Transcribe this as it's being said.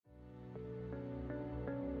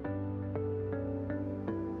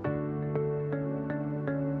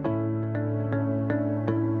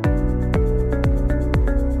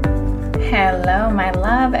Hello, my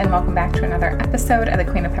love, and welcome back to another episode of the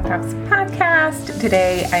Queen of Pep Talks podcast.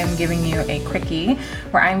 Today, I am giving you a quickie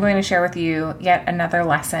where I'm going to share with you yet another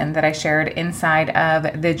lesson that I shared inside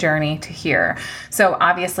of the journey to here. So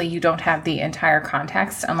obviously, you don't have the entire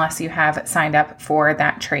context unless you have signed up for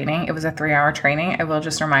that training. It was a 3-hour training. I will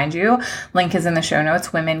just remind you, link is in the show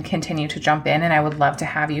notes. Women continue to jump in, and I would love to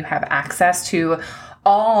have you have access to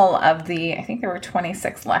all of the, I think there were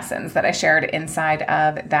 26 lessons that I shared inside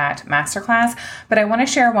of that masterclass. But I want to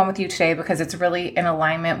share one with you today because it's really in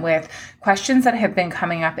alignment with questions that have been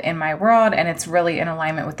coming up in my world. And it's really in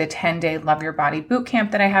alignment with the 10-day Love Your Body Bootcamp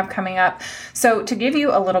that I have coming up. So to give you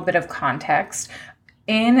a little bit of context,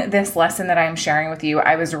 in this lesson that I'm sharing with you,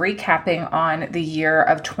 I was recapping on the year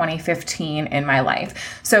of 2015 in my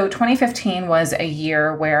life. So 2015 was a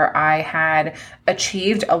year where I had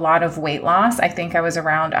achieved a lot of weight loss. I think I was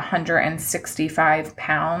around 165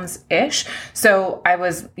 pounds-ish. So I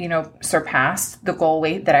was, surpassed the goal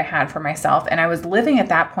weight that I had for myself. And I was living at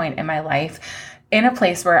that point in my life in a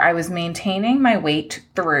place where I was maintaining my weight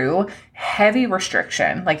through heavy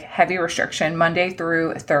restriction, Monday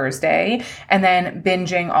through Thursday, and then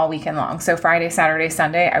binging all weekend long. So Friday, Saturday,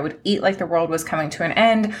 Sunday, I would eat like the world was coming to an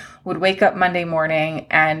end, would wake up Monday morning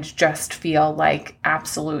and just feel like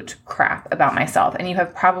absolute crap about myself. And you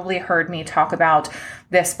have probably heard me talk about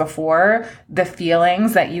this before, the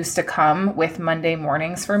feelings that used to come with Monday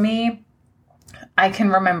mornings for me. I can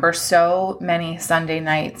remember so many Sunday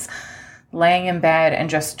nights laying in bed and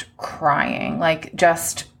just crying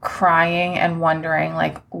and wondering,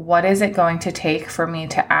 what is it going to take for me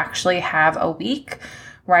to actually have a week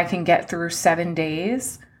where I can get through 7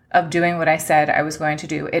 days of doing what I said I was going to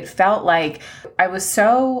do? It felt like I was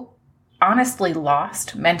so honestly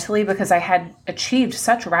lost mentally because I had achieved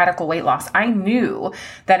such radical weight loss. I knew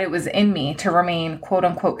that it was in me to remain quote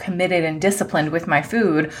unquote committed and disciplined with my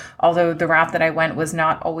food. Although the route that I went was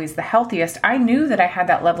not always the healthiest, I knew that I had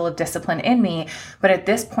that level of discipline in me. But at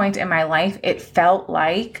this point in my life, it felt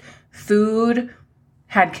like food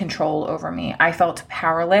had control over me. I felt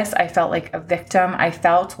powerless. I felt like a victim. I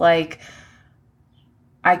felt like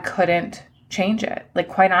I couldn't change it.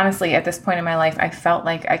 Quite honestly, at this point in my life, I felt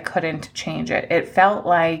like I couldn't change it. It felt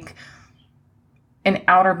like an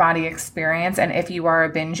outer body experience. And if you are a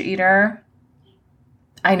binge eater,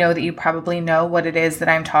 I know that you probably know what it is that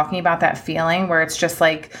I'm talking about, that feeling where it's just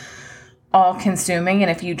all consuming.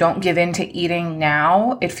 And if you don't give in to eating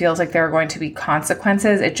now, it feels like there are going to be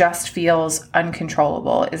consequences. It just feels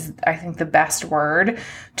uncontrollable is, I think, the best word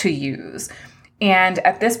to use. And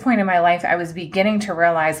at this point in my life, I was beginning to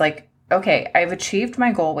realize okay, I've achieved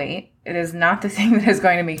my goal weight. It is not the thing that is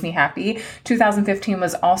going to make me happy. 2015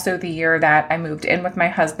 was also the year that I moved in with my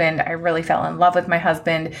husband. I really fell in love with my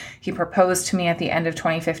husband. He proposed to me at the end of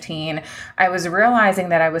 2015. I was realizing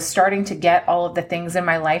that I was starting to get all of the things in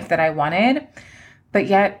my life that I wanted, but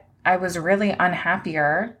yet I was really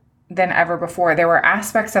unhappier than ever before. There were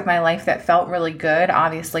aspects of my life that felt really good.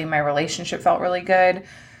 Obviously, my relationship felt really good.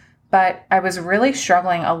 But I was really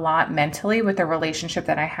struggling a lot mentally with the relationship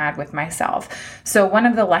that I had with myself. So one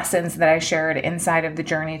of the lessons that I shared inside of the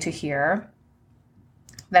journey to here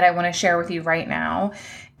that I want to share with you right now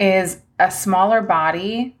is a smaller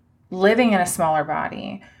body, living in a smaller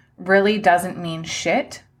body really doesn't mean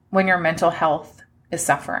shit when your mental health is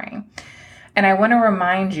suffering. And I want to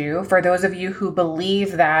remind you, for those of you who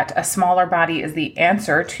believe that a smaller body is the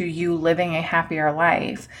answer to you living a happier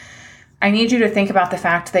life, I need you to think about the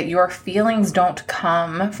fact that your feelings don't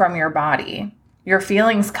come from your body. Your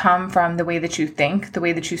feelings come from the way that you think, the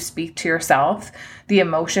way that you speak to yourself, the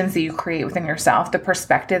emotions that you create within yourself, the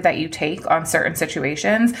perspective that you take on certain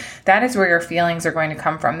situations. That is where your feelings are going to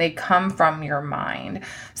come from. They come from your mind.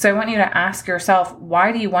 So I want you to ask yourself,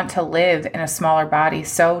 why do you want to live in a smaller body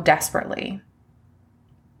so desperately?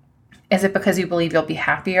 Is it because you believe you'll be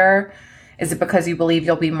happier? Is it because you believe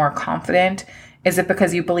you'll be more confident? Is it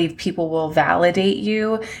because you believe people will validate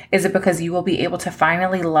you? Is it because you will be able to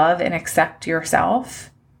finally love and accept yourself?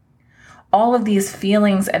 All of these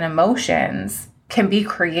feelings and emotions can be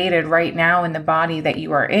created right now in the body that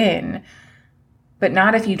you are in, but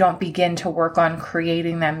not if you don't begin to work on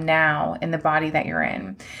creating them now in the body that you're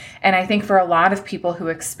in. And I think for a lot of people who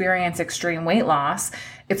experience extreme weight loss,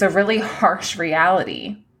 it's a really harsh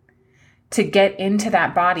reality to get into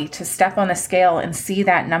that body, to step on the scale and see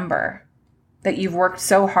that number that you've worked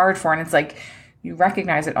so hard for. And it's you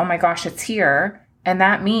recognize it. Oh my gosh, it's here. And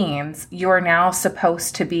that means you're now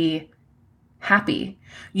supposed to be happy.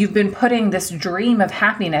 You've been putting this dream of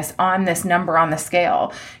happiness on this number on the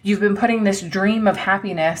scale. You've been putting this dream of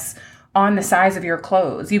happiness on the size of your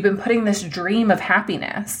clothes. You've been putting this dream of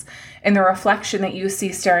happiness in the reflection that you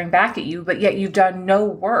see staring back at you, but yet you've done no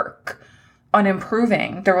work on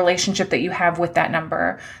improving the relationship that you have with that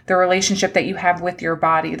number, the relationship that you have with your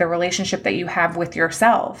body, the relationship that you have with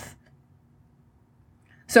yourself.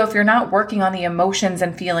 So if you're not working on the emotions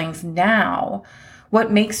and feelings now,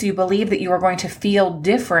 what makes you believe that you are going to feel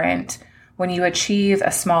different when you achieve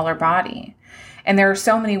a smaller body? And there are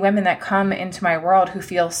so many women that come into my world who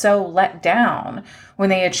feel so let down when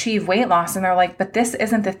they achieve weight loss, and they're like, but this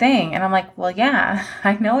isn't the thing. And I'm like, well, yeah,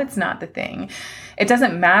 I know it's not the thing. It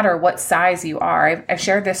doesn't matter what size you are. I've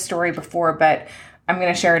shared this story before, but I'm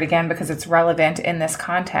going to share it again because it's relevant in this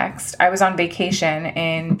context. I was on vacation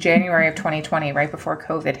in January of 2020, right before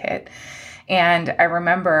COVID hit. And I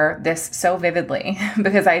remember this so vividly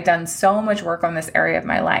because I had done so much work on this area of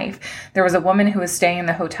my life. There was a woman who was staying in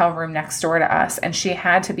the hotel room next door to us, and she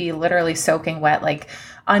had to be literally soaking wet, like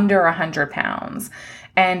under 100 pounds.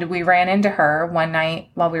 And we ran into her one night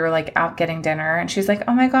while we were like out getting dinner, and she's like,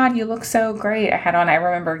 oh my God, you look so great. I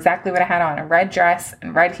remember exactly what I had on, a red dress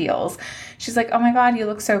and red heels. She's like, oh my God, you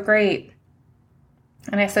look so great.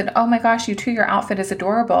 And I said, oh my gosh, you too, your outfit is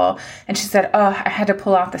adorable. And she said, oh, I had to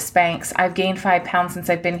pull out the Spanx. I've gained 5 pounds since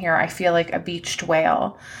I've been here. I feel like a beached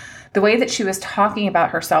whale. The way that she was talking about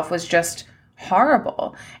herself was just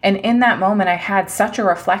horrible. And in that moment, I had such a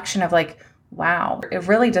reflection of like, wow, it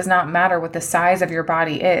really does not matter what the size of your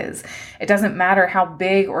body is. It doesn't matter how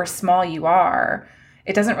big or small you are.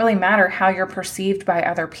 It doesn't really matter how you're perceived by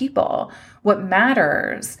other people. What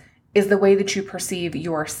matters is the way that you perceive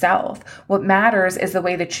yourself. What matters is the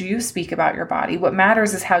way that you speak about your body. What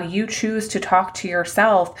matters is how you choose to talk to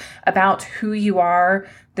yourself about who you are,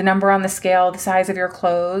 the number on the scale, the size of your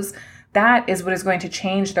clothes. That is what is going to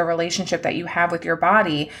change the relationship that you have with your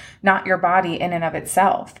body, not your body in and of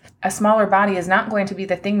itself. A smaller body is not going to be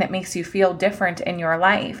the thing that makes you feel different in your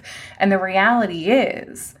life. And the reality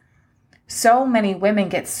is, so many women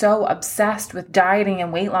get so obsessed with dieting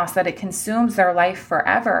and weight loss that it consumes their life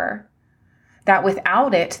forever, that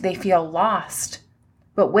without it, they feel lost,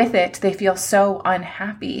 but with it, they feel so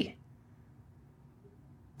unhappy.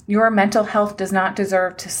 Your mental health does not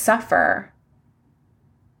deserve to suffer.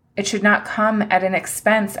 It should not come at an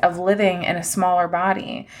expense of living in a smaller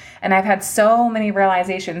body. And I've had so many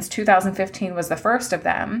realizations. 2015 was the first of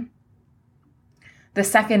them. The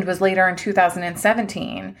second was later in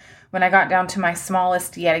 2017 when I got down to my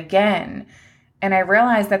smallest yet again. And I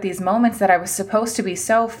realized that these moments that I was supposed to be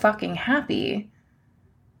so fucking happy,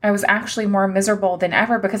 I was actually more miserable than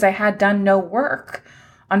ever because I had done no work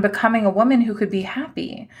on becoming a woman who could be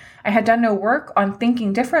happy. I had done no work on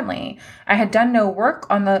thinking differently. I had done no work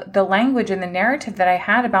on the language and the narrative that I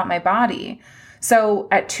had about my body. So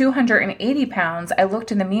at 280 pounds, I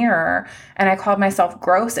looked in the mirror and I called myself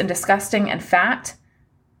gross and disgusting and fat.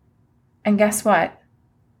 And guess what?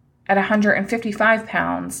 At 155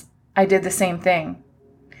 pounds, I did the same thing.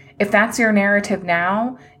 If that's your narrative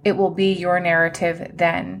now, it will be your narrative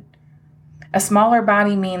then. A smaller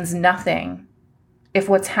body means nothing if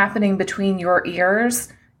what's happening between your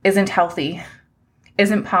ears isn't healthy,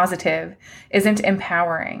 isn't positive, isn't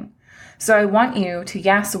empowering. So I want you to,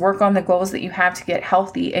 yes, work on the goals that you have to get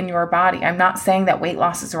healthy in your body. I'm not saying that weight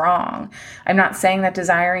loss is wrong. I'm not saying that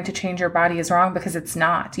desiring to change your body is wrong, because it's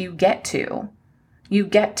not. You get to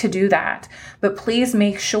do that. But please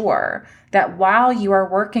make sure that while you are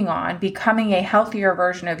working on becoming a healthier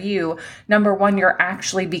version of you, number one, you're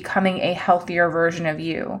actually becoming a healthier version of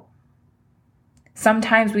you.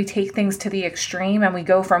 Sometimes we take things to the extreme and we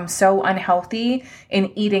go from so unhealthy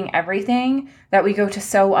in eating everything that we go to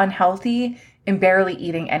so unhealthy in barely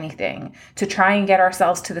eating anything to try and get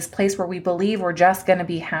ourselves to this place where we believe we're just going to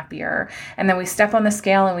be happier. And then we step on the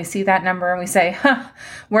scale and we see that number and we say,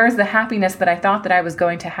 where's the happiness that I thought that I was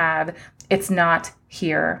going to have? It's not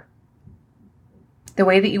here. The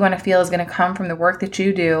way that you want to feel is going to come from the work that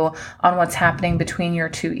you do on what's happening between your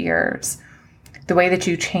two ears. The way that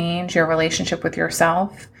you change your relationship with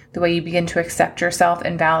yourself, the way you begin to accept yourself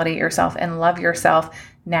and validate yourself and love yourself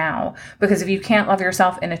now. Because if you can't love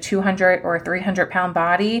yourself in a 200 or a 300 pound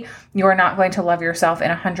body, you are not going to love yourself in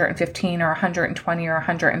a 115 or 120 or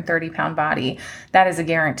 130 pound body. That is a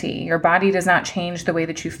guarantee. Your body does not change the way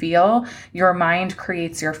that you feel. Your mind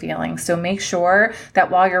creates your feelings. So make sure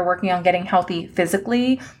that while you're working on getting healthy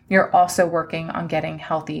physically, you're also working on getting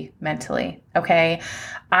healthy mentally. Okay.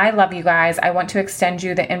 I love you guys. I want to extend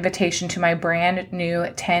you the invitation to my brand new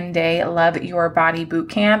 10-day Love Your Body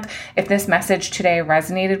Bootcamp. If this message today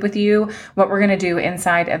resonated with you, what we're going to do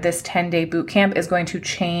inside of this 10-day bootcamp is going to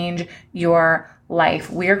change your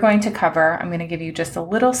life. We are going to cover, I'm going to give you just a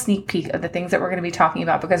little sneak peek of the things that we're going to be talking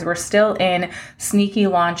about, because we're still in sneaky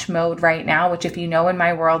launch mode right now, which, if you know, in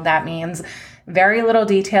my world, that means very little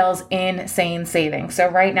details, insane savings. So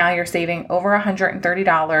right now you're saving over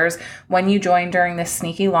 $130 when you join during this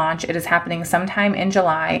sneaky launch. It is happening sometime in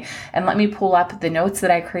July. And let me pull up the notes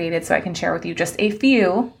that I created so I can share with you just a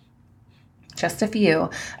few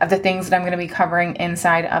of the things that I'm going to be covering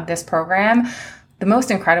inside of this program. The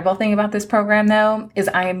most incredible thing about this program, though, is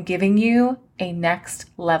I am giving you a next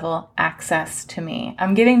level access to me.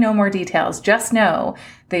 I'm giving no more details. Just know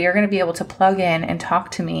that you're going to be able to plug in and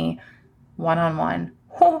talk to me one-on-one.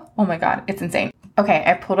 Oh my God, it's insane. Okay,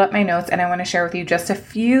 I pulled up my notes and I want to share with you just a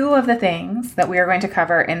few of the things that we are going to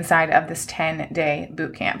cover inside of this 10-day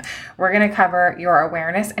bootcamp. We're going to cover your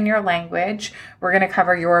awareness and your language. We're going to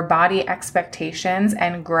cover your body expectations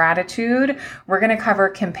and gratitude. We're going to cover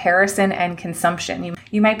comparison and consumption.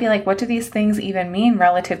 You might be like, what do these things even mean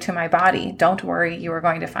relative to my body? Don't worry, you are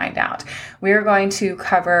going to find out. We are going to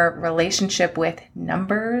cover relationship with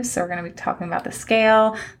numbers. So we're going to be talking about the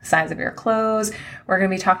scale, the size of your clothes. We're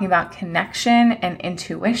going to be talking about connection and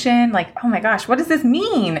intuition. Like, oh my gosh, what does this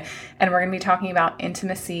mean? And we're going to be talking about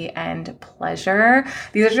intimacy and pleasure.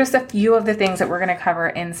 These are just a few of the things that we're going to cover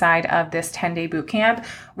inside of this 10-day bootcamp.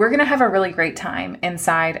 We're going to have a really great time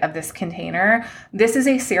inside of this container. This is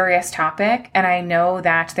a serious topic, and I know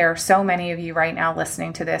that there are so many of you right now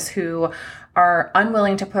listening to this who are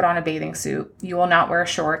unwilling to put on a bathing suit. You will not wear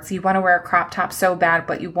shorts. You want to wear a crop top so bad,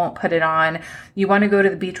 but you won't put it on. You want to go to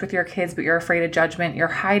the beach with your kids, but you're afraid of judgment. You're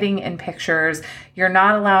hiding in pictures. You're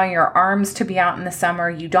not allowing your arms to be out in the summer.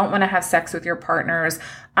 You don't want to have sex with your partners.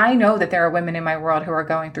 I know that there are women in my world who are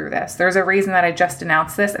going through this. There's a reason that I just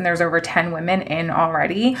announced this, and there's over 10 women in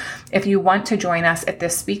already. If you want to join us, if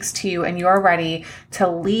this speaks to you and you are ready to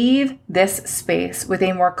leave this space with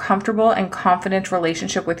a more comfortable and confident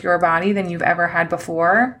relationship with your body than you've ever had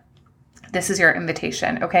before, this is your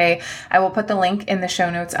invitation, okay? I will put the link in the show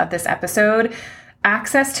notes of this episode.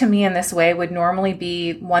 Access to me in this way would normally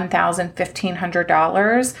be $1,000,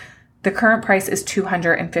 $1,500. The current price is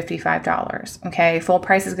 $255, okay? Full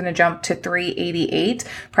price is going to jump to $388.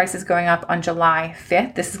 Price is going up on July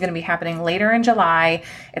 5th. This is going to be happening later in July.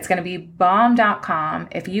 It's going to be bomb.com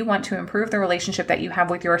if you want to improve the relationship that you have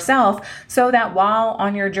with yourself, so that while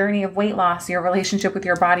on your journey of weight loss, your relationship with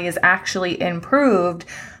your body is actually improved.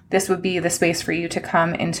 This would be the space for you to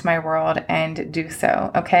come into my world and do so,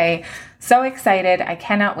 okay? So excited. I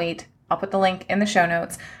cannot wait. I'll put the link in the show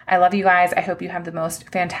notes. I love you guys. I hope you have the most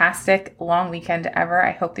fantastic long weekend ever.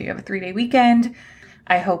 I hope that you have a 3-day weekend.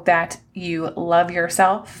 I hope that you love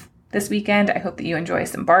yourself this weekend. I hope that you enjoy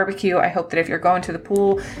some barbecue. I hope that if you're going to the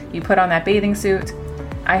pool, you put on that bathing suit.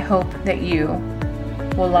 I hope that you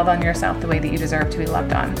will love on yourself the way that you deserve to be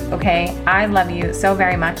loved on. Okay? I love you so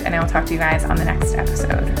very much, and I will talk to you guys on the next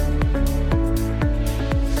episode.